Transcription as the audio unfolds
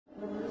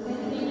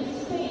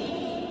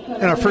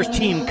And our first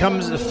team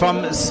comes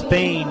from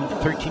Spain,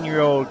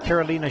 13-year-old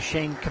Carolina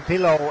Shane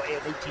Campillo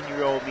and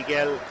 18-year-old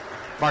Miguel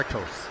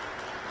Martos.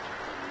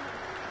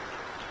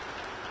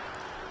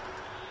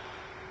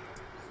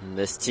 And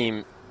this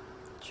team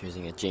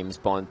choosing a James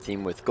Bond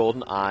theme with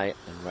golden eye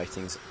and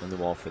writings on the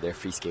wall for their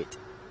free skate.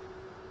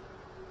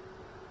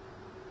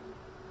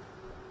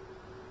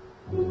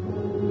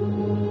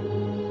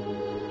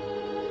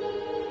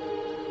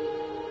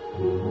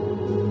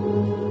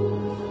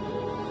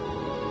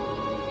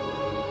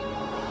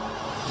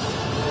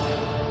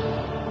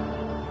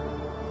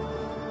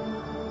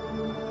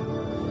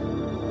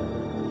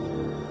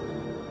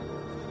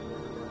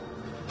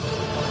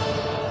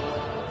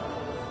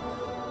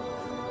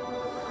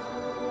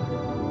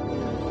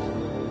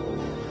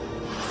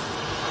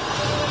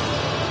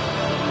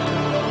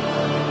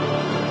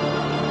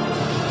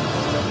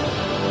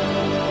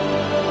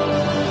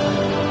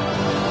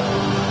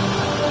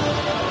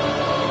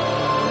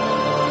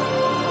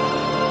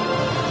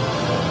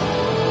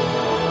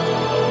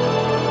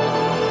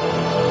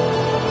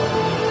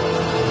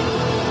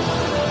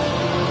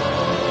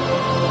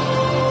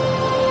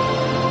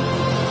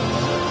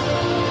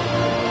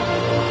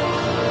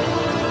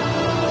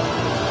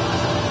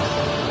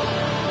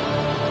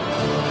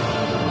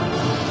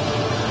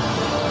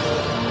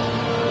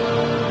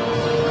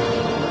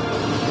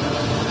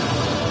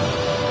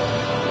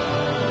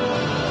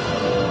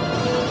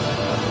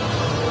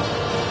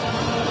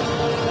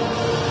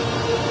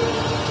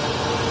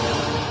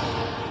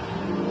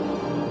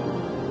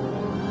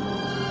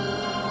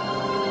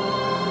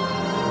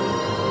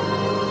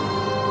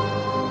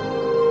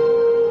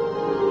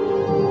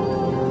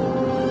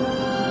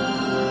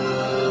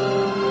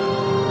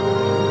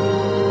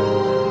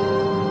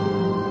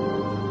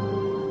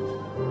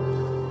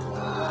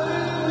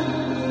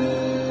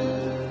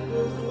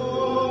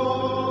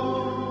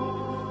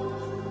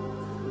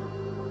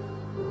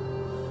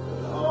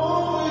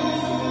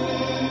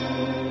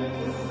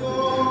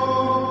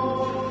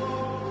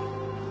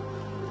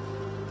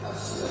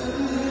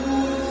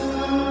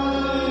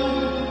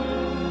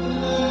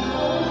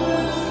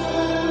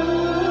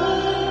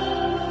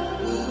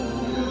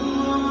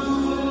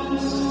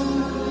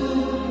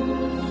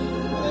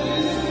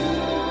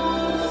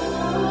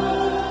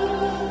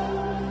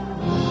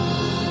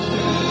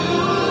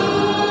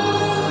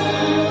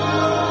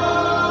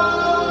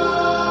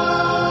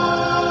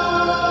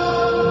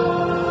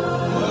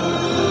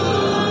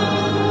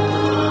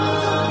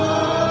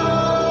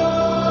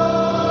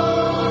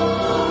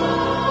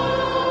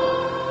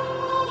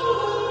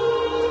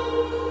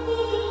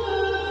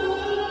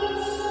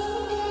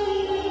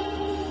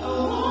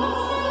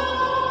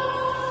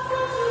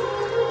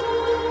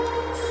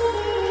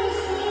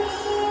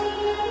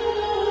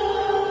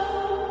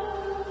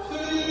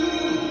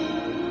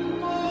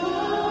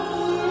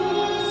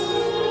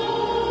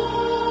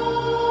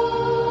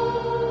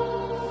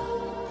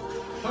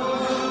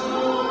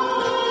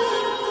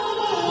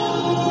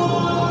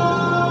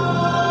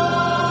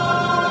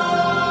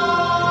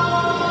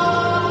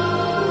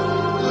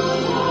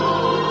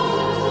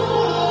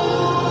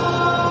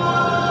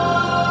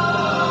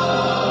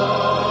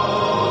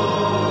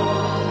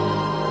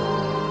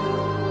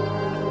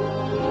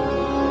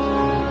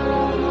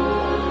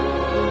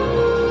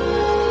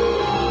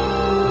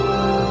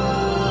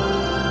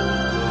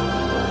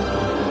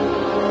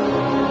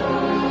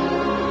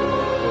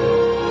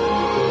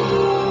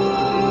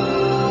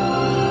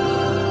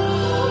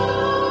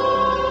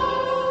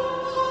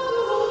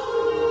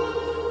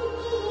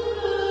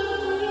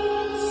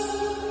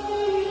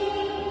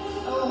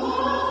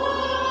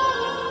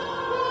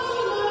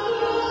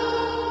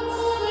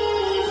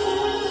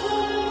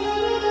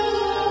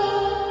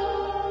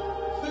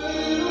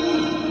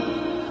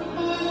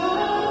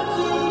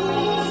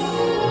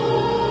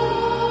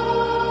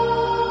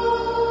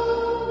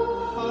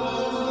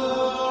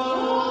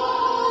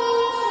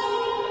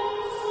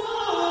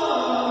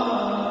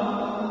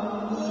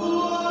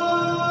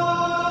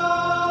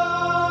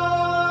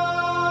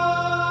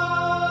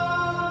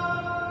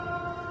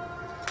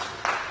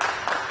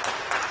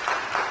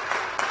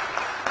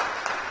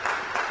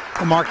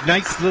 Mark,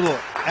 nice little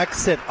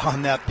exit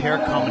on that pair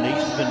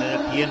combination. And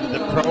at the end of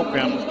the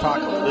program, we'll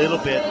talk a little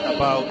bit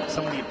about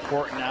some of the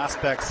important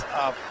aspects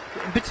of,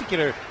 in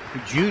particular, the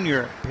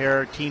junior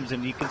pair teams.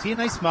 And you can see a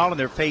nice smile on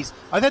their face.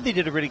 I thought they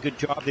did a really good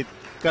job. They've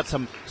got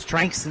some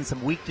strengths and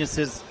some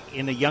weaknesses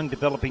in a young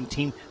developing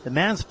team. The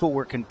man's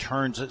footwork and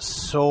turns is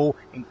so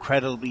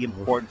incredibly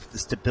important for the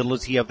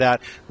stability of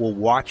that. We'll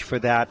watch for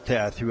that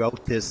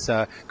throughout this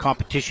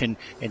competition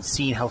and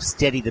seeing how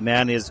steady the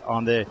man is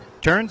on the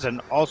turns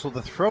and also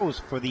the throws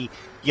for the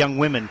young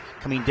women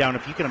coming down.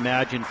 If you can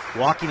imagine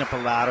walking up a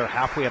ladder,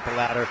 halfway up a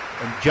ladder,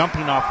 and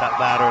jumping off that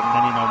ladder and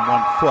landing on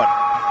 1 foot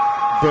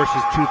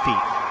versus 2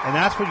 feet. And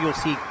that's what you'll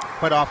see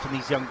quite often,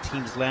 these young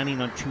teams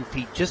landing on 2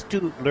 feet just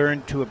to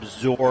learn to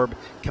absorb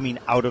coming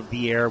out of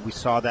the air. We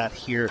saw that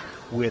here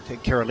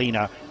with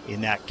Carolina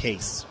in that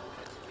case.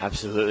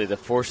 Absolutely. The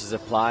forces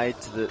applied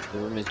to the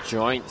women's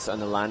joints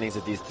and the landings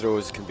of these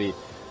throws can be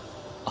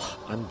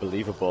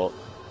unbelievable.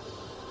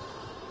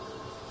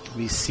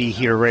 We see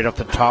here right off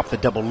the top the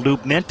double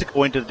loop, meant to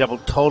go into the double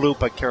toe loop,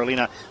 but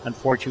Carolina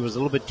unfortunately was a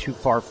little bit too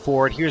far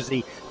forward. Here's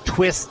the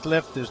twist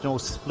lift. There's no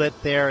split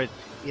there,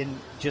 in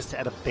just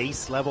at a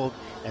base level,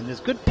 and there's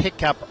good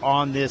pickup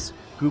on this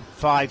group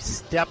 5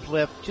 step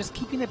lift, just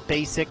keeping it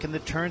basic, and the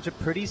turns are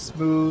pretty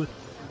smooth,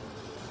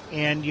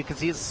 and you can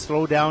see it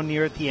slow down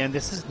near at the end.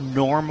 This is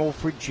normal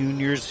for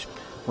juniors.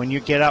 When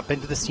you get up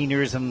into the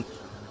seniors and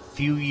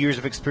few years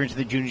of experience in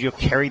the juniors, you'll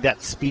carry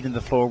that speed in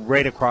the flow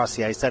right across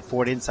the ice. That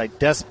forward inside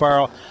death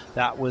spiral,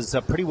 that was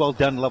pretty well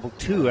done, level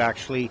 2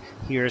 actually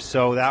here,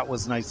 so that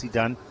was nicely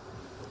done.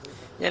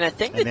 Yeah, and I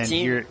think the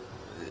team,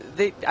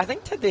 I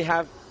think that they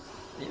have,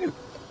 you know,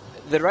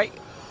 the right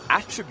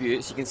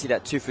attributes. You can see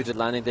that two-footed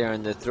landing there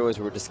on the throw as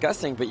we were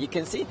discussing, but you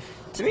can see,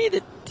 to me,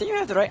 the team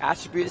have the right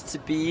attributes to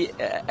be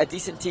a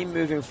decent team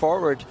moving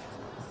forward.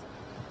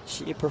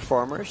 She a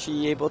performer,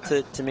 she able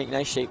to make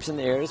nice shapes in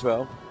the air as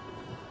well.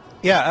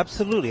 Yeah,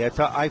 absolutely.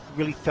 I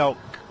really felt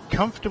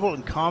comfortable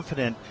and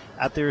confident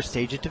at their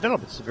stage of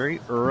development. It's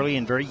very early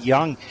and very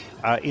young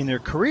in their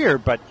career,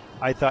 but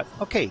I thought,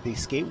 okay, they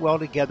skate well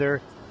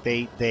together.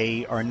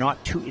 They are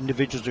not two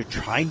individuals. They're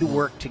trying to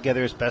work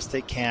together as best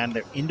they can.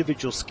 Their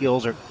individual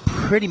skills are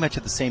pretty much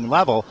at the same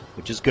level,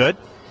 which is good.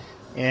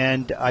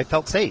 And I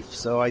felt safe.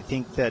 So I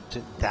think that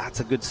that's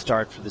a good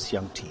start for this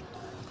young team.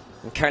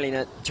 And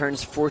Carolina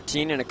turns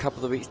 14 in a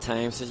couple of weeks'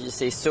 time, so as you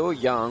say, so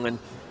young, and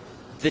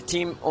the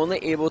team only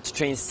able to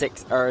train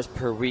 6 hours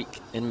per week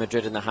in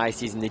Madrid in the high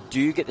season. They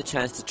do get the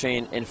chance to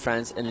train in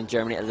France and in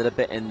Germany a little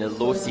bit in the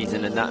low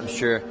season, and that, I'm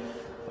sure,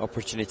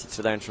 opportunity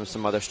to learn from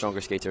some other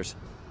stronger skaters.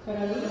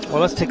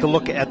 Well, let's take a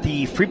look at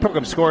the free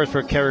program scores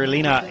for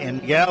Carolina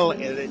and Miguel.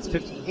 It's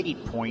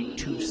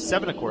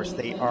 58.27, of course.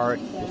 They are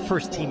the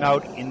first team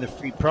out in the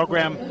free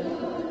program.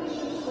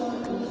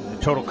 The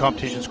total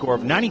competition score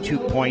of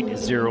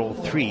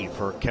 92.03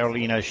 for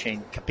Carolina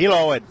Shane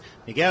Campillo and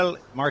Miguel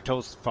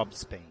Martos from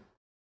Spain.